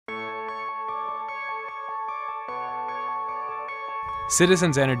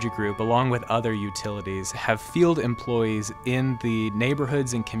Citizens Energy Group, along with other utilities, have field employees in the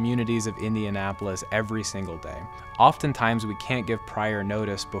neighborhoods and communities of Indianapolis every single day. Oftentimes, we can't give prior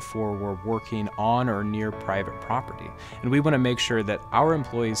notice before we're working on or near private property. And we want to make sure that our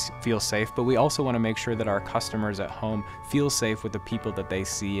employees feel safe, but we also want to make sure that our customers at home feel safe with the people that they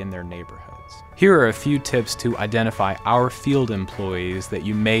see in their neighborhoods. Here are a few tips to identify our field employees that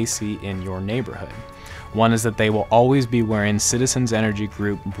you may see in your neighborhood. One is that they will always be wearing Citizens Energy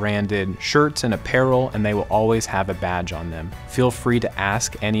Group branded shirts and apparel, and they will always have a badge on them. Feel free to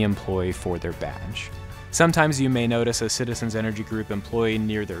ask any employee for their badge. Sometimes you may notice a Citizens Energy Group employee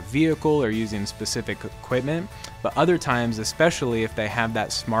near their vehicle or using specific equipment, but other times, especially if they have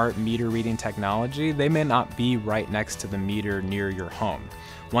that smart meter reading technology, they may not be right next to the meter near your home.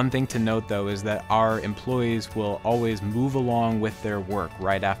 One thing to note though is that our employees will always move along with their work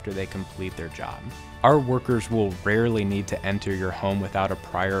right after they complete their job. Our workers will rarely need to enter your home without a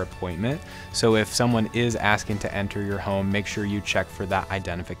prior appointment, so if someone is asking to enter your home, make sure you check for that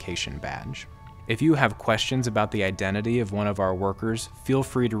identification badge. If you have questions about the identity of one of our workers, feel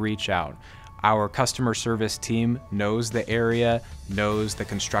free to reach out. Our customer service team knows the area, knows the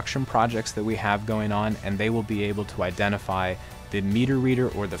construction projects that we have going on, and they will be able to identify the meter reader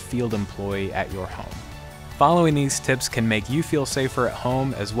or the field employee at your home. Following these tips can make you feel safer at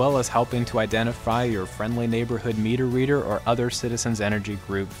home, as well as helping to identify your friendly neighborhood meter reader or other Citizens Energy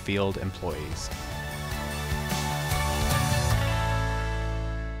Group field employees.